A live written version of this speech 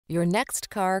Your next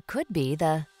car could be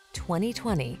the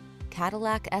 2020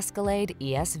 Cadillac Escalade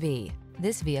ESV.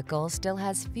 This vehicle still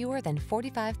has fewer than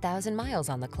 45,000 miles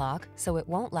on the clock, so it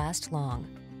won't last long.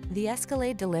 The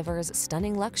Escalade delivers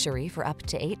stunning luxury for up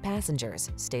to 8 passengers,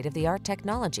 state-of-the-art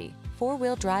technology,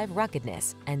 4-wheel drive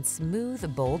ruggedness, and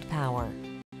smooth, bold power.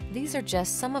 These are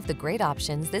just some of the great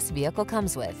options this vehicle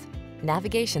comes with: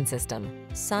 navigation system,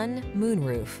 sun,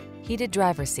 moonroof, heated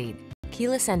driver's seat,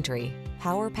 keyless entry,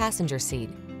 power passenger seat,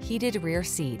 heated rear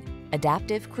seat,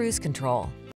 adaptive cruise control,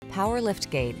 power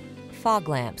liftgate, fog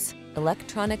lamps,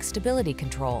 electronic stability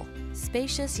control,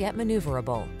 spacious yet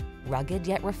maneuverable, rugged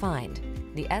yet refined.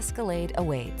 The Escalade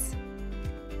awaits.